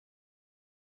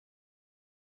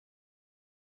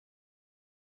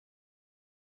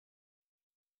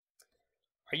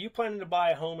Are you planning to buy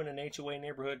a home in an HOA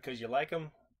neighborhood because you like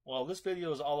them? Well, this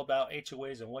video is all about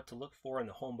HOAs and what to look for in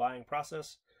the home buying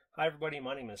process. Hi everybody,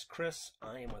 my name is Chris.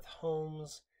 I am with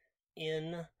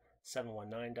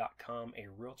HomesIn719.com, a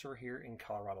realtor here in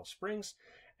Colorado Springs.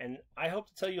 And I hope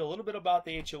to tell you a little bit about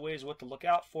the HOAs, what to look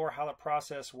out for, how the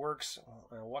process works,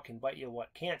 what can bite you,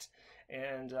 what can't,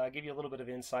 and give you a little bit of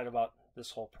insight about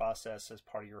this whole process as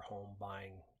part of your home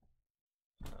buying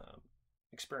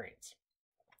experience.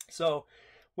 So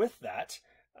with that,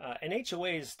 an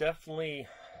HOA is definitely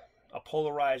a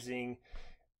polarizing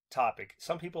topic.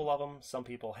 Some people love them, some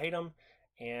people hate them,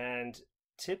 and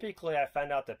typically I find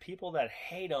out that people that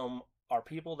hate them are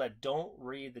people that don't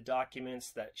read the documents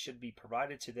that should be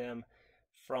provided to them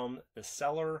from the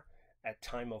seller at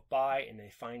time of buy, and they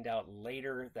find out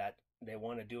later that they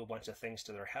want to do a bunch of things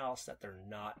to their house that they're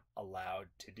not allowed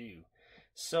to do.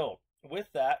 So with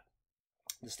that,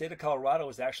 the state of Colorado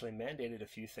has actually mandated a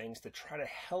few things to try to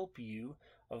help you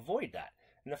avoid that.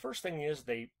 And the first thing is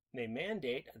they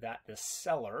mandate that the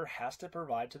seller has to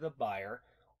provide to the buyer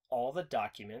all the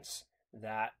documents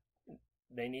that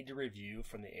they need to review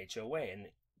from the HOA. And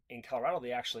in Colorado,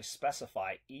 they actually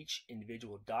specify each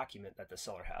individual document that the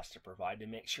seller has to provide to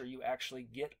make sure you actually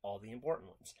get all the important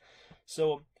ones.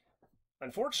 So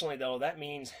unfortunately, though, that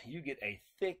means you get a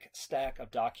thick stack of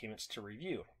documents to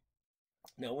review.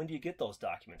 Now, when do you get those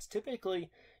documents? Typically,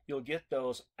 you'll get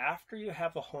those after you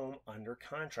have a home under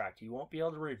contract. You won't be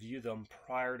able to review them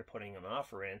prior to putting an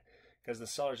offer in because the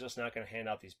seller's just not going to hand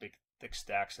out these big, thick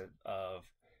stacks of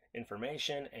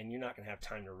information, and you're not going to have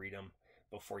time to read them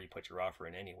before you put your offer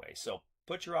in anyway. So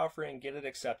put your offer in, get it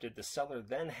accepted. The seller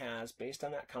then has, based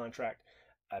on that contract,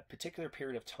 a particular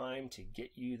period of time to get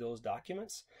you those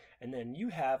documents, and then you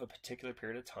have a particular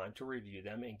period of time to review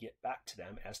them and get back to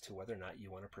them as to whether or not you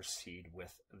want to proceed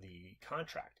with the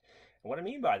contract. And what I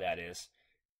mean by that is,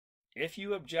 if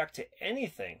you object to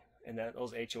anything in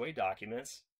those HOA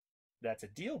documents that's a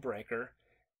deal breaker,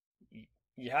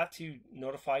 you have to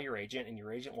notify your agent, and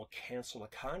your agent will cancel the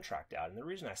contract out. And the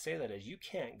reason I say that is you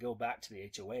can't go back to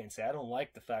the HOA and say, I don't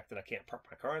like the fact that I can't park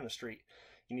my car in the street.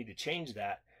 You need to change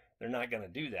that. They're not going to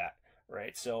do that,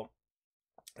 right? So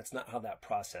that's not how that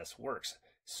process works.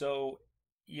 So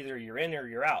either you're in or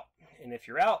you're out. And if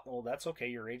you're out, well, that's okay.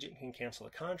 Your agent can cancel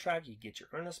the contract. You get your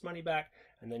earnest money back,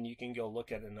 and then you can go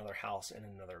look at another house in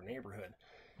another neighborhood.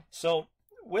 So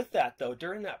with that, though,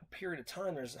 during that period of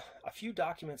time, there's a few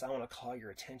documents I want to call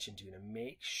your attention to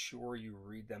make sure you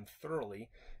read them thoroughly,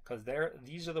 because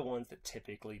these are the ones that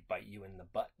typically bite you in the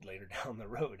butt later down the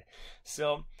road.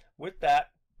 So with that,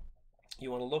 you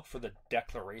want to look for the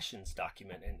declarations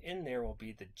document, and in there will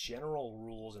be the general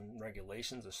rules and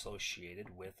regulations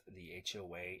associated with the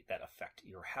HOA that affect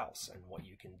your house and what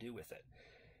you can do with it.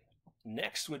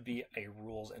 Next would be a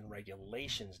rules and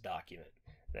regulations document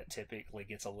that typically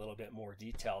gets a little bit more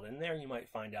detailed. In there, you might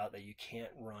find out that you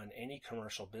can't run any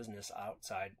commercial business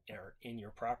outside or in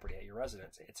your property at your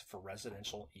residence. It's for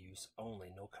residential use only,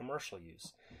 no commercial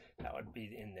use. That would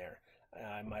be in there.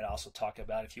 I might also talk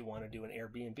about if you want to do an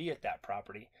Airbnb at that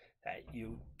property, that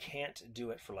you can't do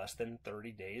it for less than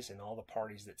 30 days, and all the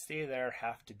parties that stay there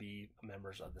have to be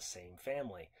members of the same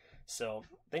family. So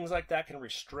things like that can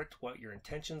restrict what your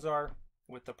intentions are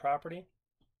with the property.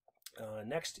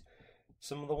 Next,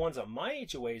 some of the ones that my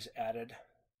HOAs added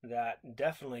that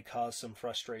definitely caused some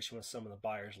frustration with some of the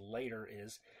buyers later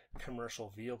is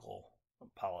commercial vehicle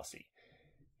policy.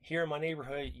 Here in my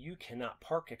neighborhood, you cannot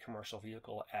park a commercial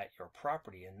vehicle at your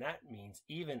property, and that means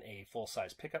even a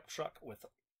full-size pickup truck with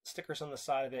stickers on the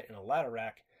side of it and a ladder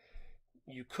rack,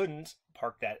 you couldn't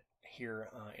park that here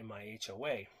in my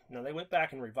HOA. Now, they went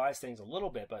back and revised things a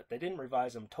little bit, but they didn't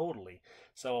revise them totally.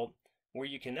 So where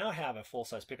you can now have a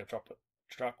full-size pickup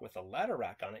truck with a ladder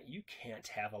rack on it, you can't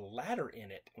have a ladder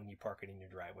in it when you park it in your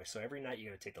driveway. So every night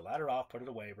you got to take the ladder off, put it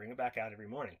away, bring it back out every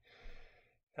morning.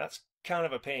 That's kind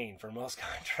of a pain for most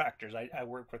contractors. I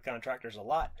work with contractors a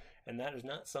lot, and that is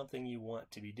not something you want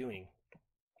to be doing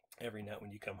every night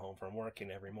when you come home from work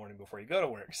and every morning before you go to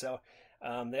work. So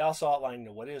they also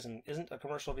outline what is and isn't a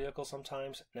commercial vehicle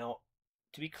sometimes. Now,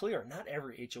 to be clear, not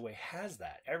every HOA has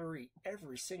that. Every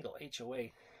single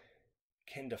HOA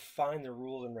can define the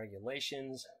rules and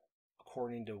regulations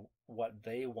according to what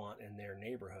they want in their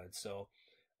neighborhood. So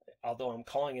although I'm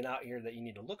calling it out here that you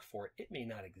need to look for it, it may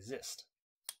not exist.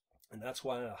 And that's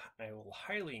why I will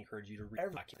highly encourage you to read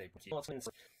every document.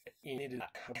 You need to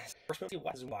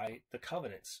why the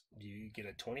covenants. Do you get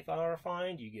a $25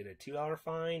 fine? Do you get a $2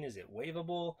 fine? Is it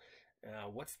waivable?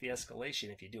 What's the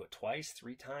escalation if you do it twice,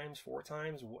 3 times, 4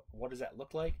 times? What does that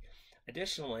look like?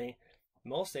 Additionally,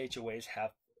 most HOAs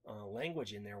have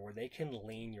language in there where they can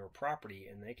lien your property,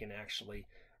 and they can actually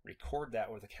record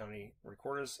that with the county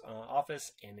recorder's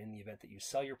office, and in the event that you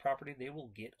sell your property, they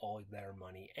will get all their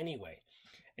money anyway.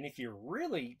 And if you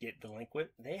really get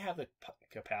delinquent, they have the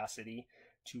capacity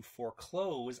to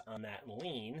foreclose on that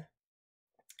lien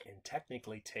and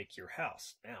technically take your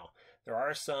house. Now, there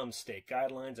are some state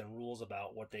guidelines and rules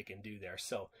about what they can do there.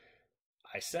 So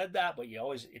I said that, but you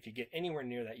always, if you get anywhere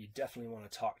near that, you definitely want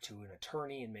to talk to an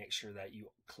attorney and make sure that you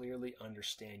clearly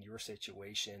understand your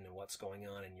situation and what's going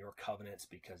on in your covenants,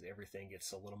 because everything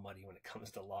gets a little muddy when it comes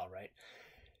to law, right?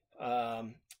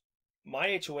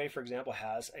 My HOA, for example,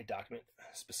 has a document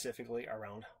specifically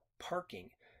around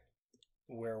parking,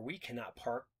 where we cannot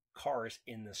park cars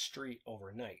in the street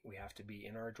overnight. We have to be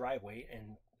in our driveway,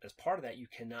 and as part of that, you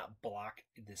cannot block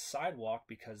the sidewalk,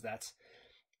 because that's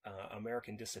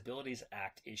American Disabilities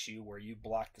Act issue, where you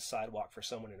block the sidewalk for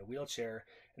someone in a wheelchair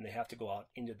and they have to go out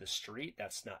into the street.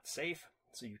 That's not safe.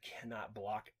 So you cannot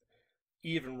block,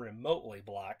 even remotely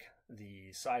block,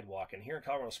 the sidewalk. And here in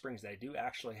Colorado Springs, they do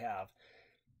actually have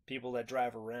people that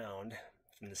drive around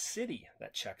from the city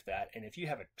that check that. And if you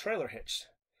have a trailer hitch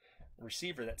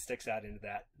receiver that sticks out into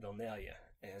that, they'll nail you.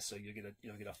 And so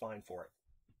you'll get a fine for it.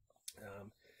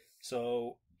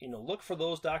 So, you know, look for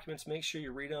those documents, make sure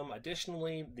you read them.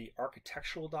 Additionally, the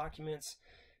architectural documents,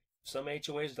 some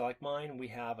HOAs like mine, we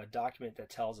have a document that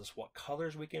tells us what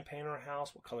colors we can paint our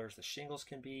house, what colors the shingles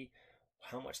can be,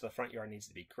 how much the front yard needs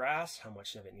to be grass, how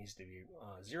much of it needs to be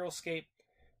xeriscape,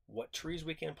 what trees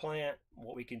we can plant,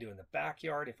 what we can do in the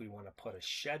backyard if we want to put a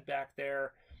shed back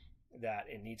there, that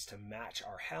it needs to match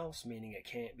our house, meaning it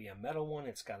can't be a metal one,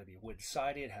 it's got to be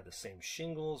wood-sided, have the same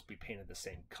shingles, be painted the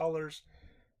same colors.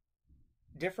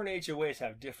 Different HOAs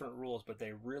have different rules, but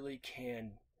they really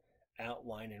can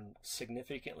outline and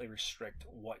significantly restrict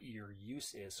what your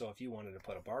use is. So if you wanted to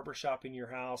put a barber shop in your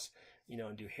house, you know,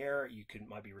 and do hair, you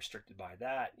might be restricted by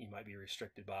that. You might be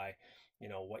restricted by, you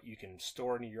know, what you can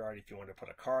store in your yard. If you want to put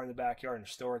a car in the backyard and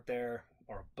store it there,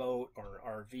 or a boat or an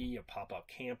RV, a pop-up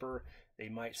camper, they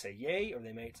might say yay, or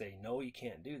they might say no, you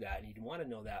can't do that. And you'd want to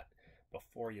know that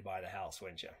before you buy the house,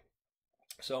 wouldn't you?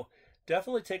 So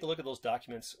definitely take a look at those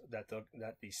documents that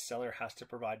the seller has to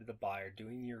provide to the buyer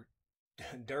during your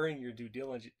due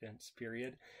diligence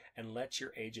period, and let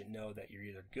your agent know that you're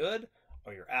either good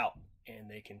or you're out, and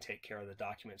they can take care of the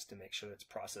documents to make sure that's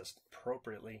processed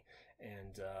appropriately,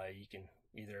 and you can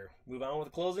either move on with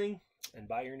the closing and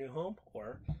buy your new home,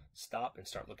 or stop and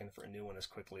start looking for a new one as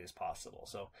quickly as possible.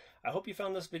 So I hope you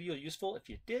found this video useful. If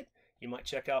you did, you might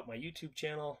check out my YouTube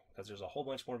channel, because there's a whole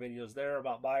bunch more videos there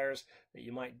about buyers that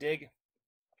you might dig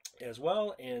as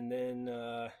well. And then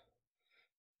if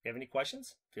you have any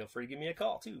questions, feel free to give me a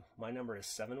call too. My number is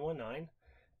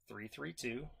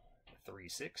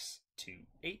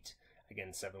 719-332-3628.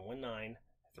 Again,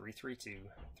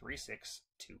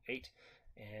 719-332-3628.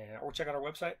 Or check out our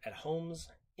website at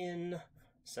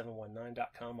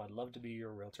homesin719.com. I'd love to be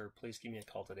your realtor. Please give me a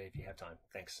call today if you have time.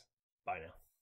 Thanks. Bye now.